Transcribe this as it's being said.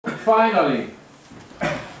Finally.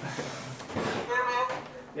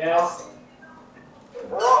 Yes.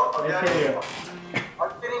 I hear you. Are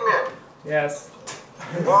you kidding me? Yes.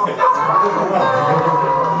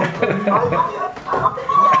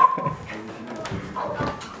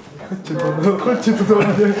 Chodźcie tu do mnie.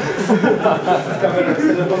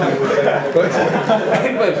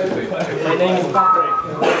 My name is Patrick.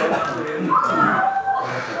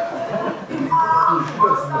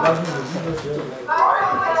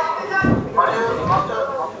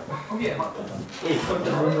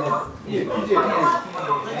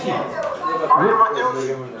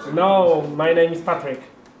 No, my name is Patrick.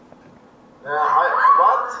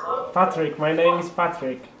 What? Patrick, my name is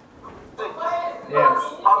Patrick. Yes.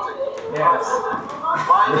 Patrick. Yes.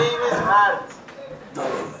 My name is Matt.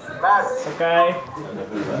 Matt. Okay.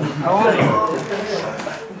 How are you?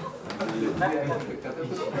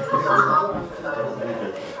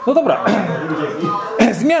 No dobra.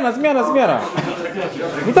 Zmiana.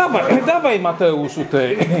 No dawaj Mateuszu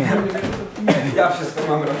ty. Ja wszystko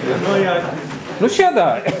mam robić. No jak? No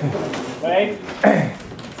siadaj. Wait.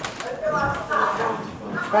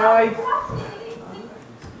 Hi.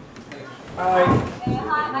 Hi.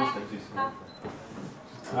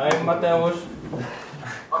 Hi, Mateusz.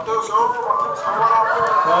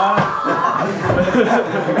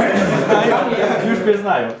 Już mnie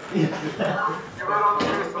znają.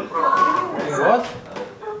 What?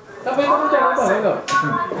 Dawaj, no.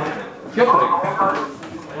 Piotrek.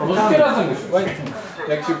 Możecie razem usiąść.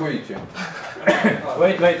 Jak się boicie.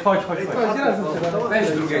 Wait, chodź.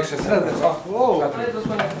 Weź drugie krzesło.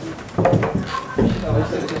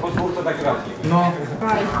 Podwórko to tak raczej. No.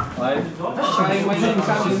 Hi, my name is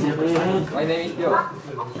Kamil. My name is Piotr.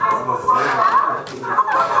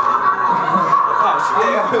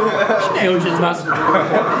 Śmieją się z nas.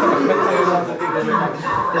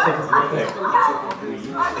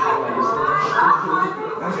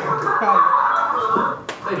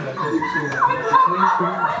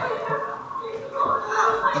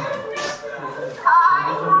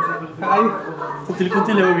 Hi. To tylko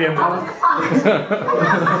tyle umiem.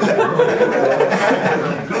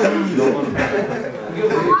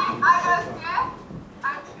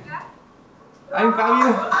 I'm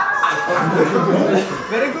Kamil.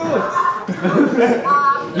 Very good.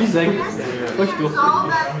 Lizek, chodź tu. 1770.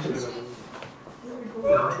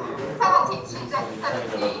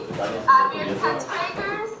 We're 10th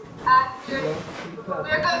graders and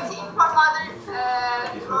we're going to inform other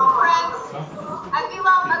friends and we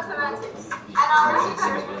love mathematics and our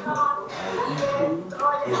teachers.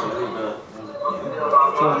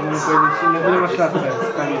 Co, nie powiedzieć, ile masz lat teraz,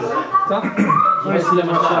 Kamil? Co? No jest ile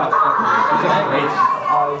masz lat?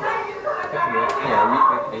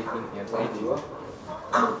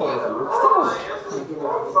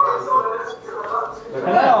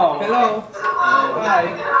 Hello! Hello! Hi!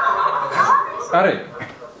 Ary.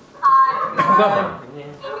 Dobra.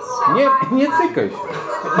 Nie cykaj się.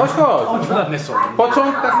 Chodź. Ładne są.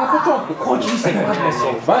 Tak na początku. Chodź, Lisek, ładne są.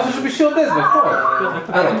 Ważne, żebyś się odezwał. Chodź.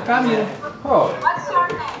 I'm Kamil. Chodź. What's your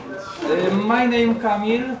name? My name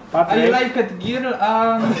Kamil. Patrick. I like it girl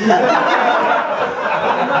and...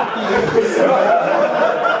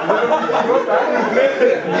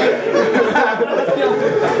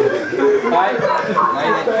 Hi.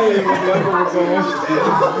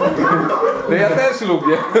 No ja też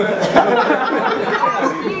lubię.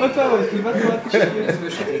 O całości, matematycznie.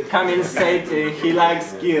 Kamil said he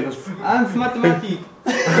likes girls. And mathematics.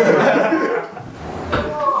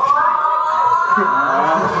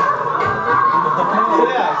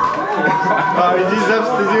 A widzisz,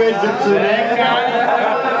 zawstydziłeś dziewczynę.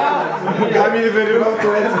 Kamil wyrywał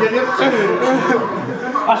tureckie dziewczyny.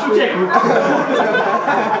 Aż uciekł.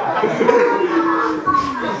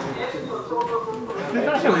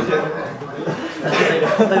 Wystraszyły się.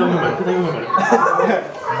 Pytaj o numer.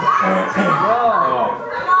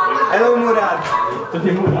 Hello Murat. To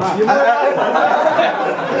nie Murat.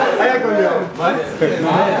 A jak on miał? My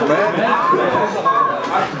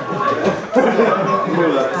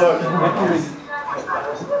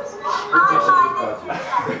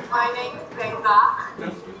name is Greta.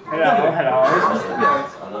 Hello.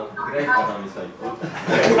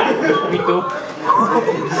 Me too.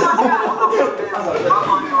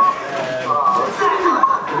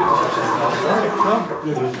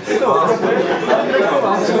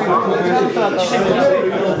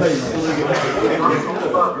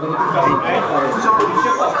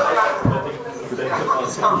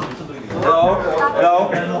 Hello.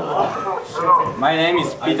 My name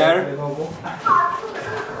is Peter.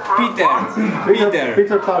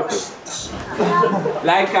 Peter Parker.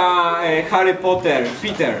 Like Harry Potter.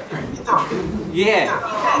 Peter. Yeah.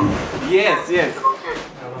 Yes, yes. Okay.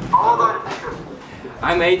 How old are you, Peter?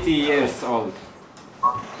 I'm 80 years old.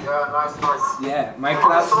 Yeah, nice. Yeah, my I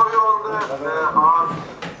class. saw you on the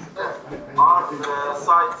art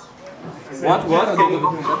site. What?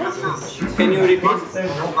 Can you repeat? Nice.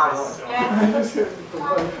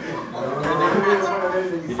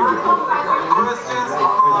 Questions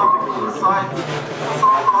on the site.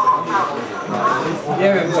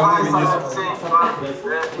 Nie wiem, co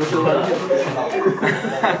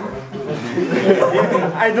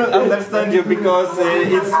I don't understand you because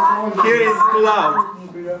it's here is too loud.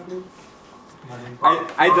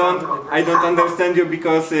 I don't understand you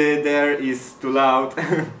because there is too loud.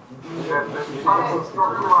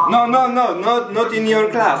 No, not in your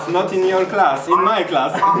class, not in your class, in my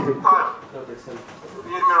class. Hear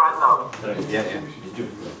me right now. Yeah.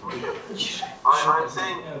 I'm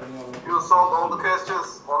saying you solved all the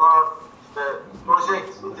questions on our project.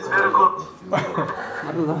 It is very good.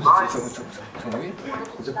 Nice.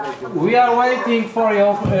 We are waiting for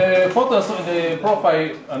your photos on the profile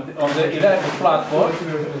on the 11th platform.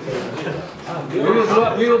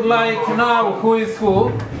 We would like to know who is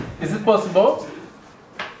who. Is it possible?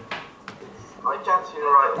 I can't hear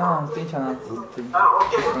right now. zdjęcia na...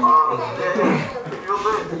 Okay. You do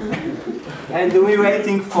it. And we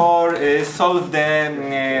waiting for solve the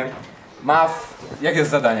math. Jak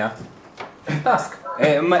jest zadania? Task.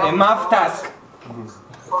 Math task.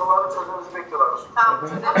 Soruları çözmemizi bekliyorlar.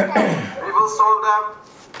 We will solve them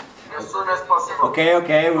as soon as possible.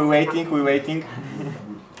 Okay, we're waiting.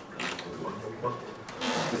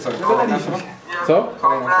 Co?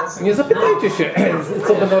 Nie zapytajcie się,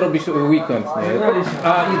 co będą robić w weekend, nie?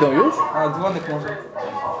 A idą już? A, dzwonek może.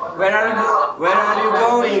 Where are you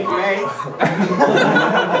going, mate?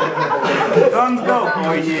 Don't go,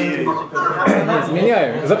 boy. Nie,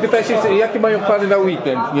 zmieniają. Zapytajcie się, jakie mają plany na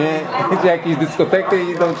weekend, nie? Czy jakieś dyskoteki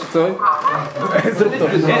idą, czy coś?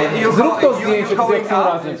 Zrób to zdjęcie, jak są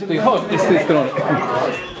razem. Tutaj, chodź z tej strony.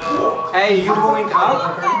 Hey, you going out?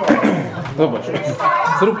 Zobacz,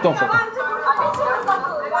 zrób tą fotę.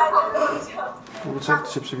 Jak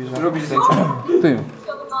to się przybliża? Robisz zdjęcie?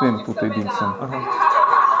 Tym tutaj Dimsem.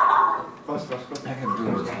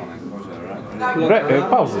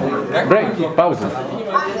 Pauzę. Break, pauzę.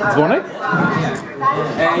 Dzwonek?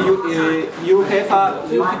 You have a...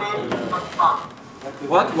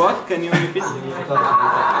 What? Can you repeat?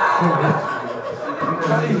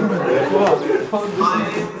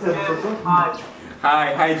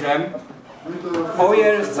 Hi, Jem. How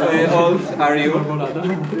years old are you?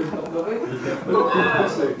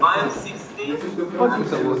 I am 60. Nice.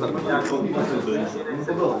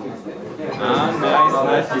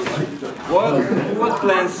 What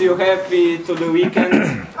plans you have to the weekend?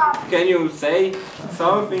 Can you say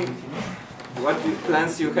something? What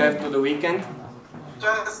plans you have to the weekend?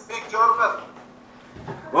 Can you speak German?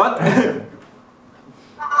 What?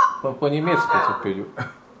 Po niemiecku co powiedział.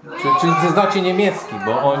 Czyli to znaczy niemiecki,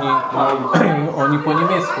 bo oni po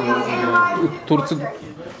niemiecku. Turcy,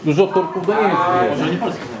 dużo Turków do Niemiec wyjeżdża.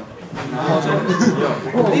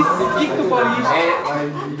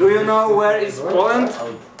 Do you know where is Poland? Yes,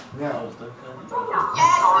 we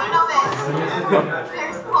know it.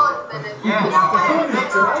 There's Poland in it. You know where?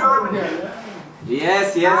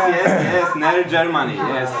 Yes, near Germany,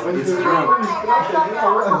 yes, it's true.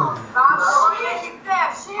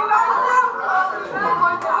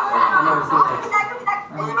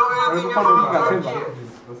 Do you know anything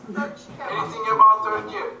about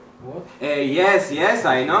Turkey? Yes,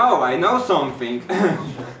 I know something.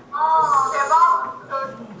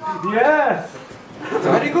 Yes!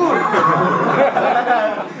 Very good.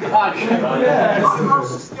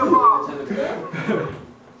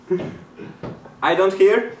 I don't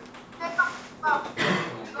hear.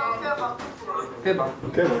 Chyba.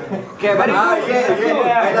 Kebab. Yeah.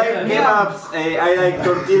 I like kebabs. I like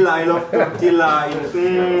tortilla. I love tortilla.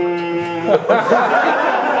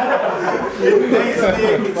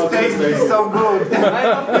 It's tasty, so good. I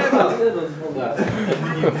love kebab.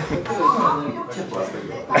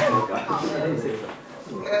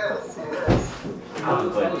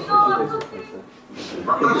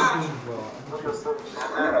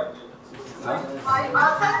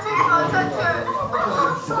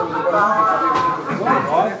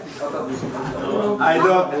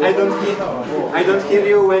 I don't hear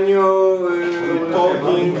you when you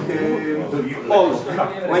talking old.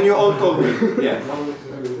 When you all talking. Yeah.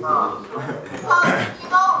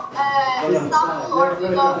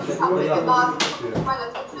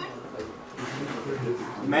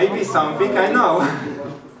 Maybe something I know.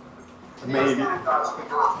 Maybe.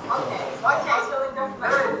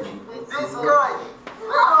 This guy,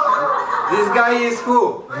 This guy is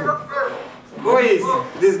who? Who is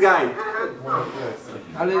this guy?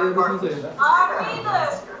 Ale rozwiązuję.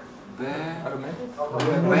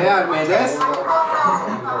 Archimedes?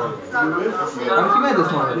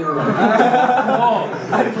 Archimedes może.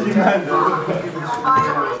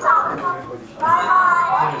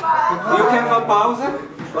 You have a pauzę?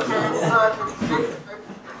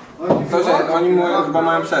 To, że oni chyba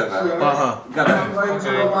mają przerwę. Aha. Gadają.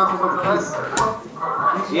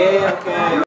 Yeah, okay.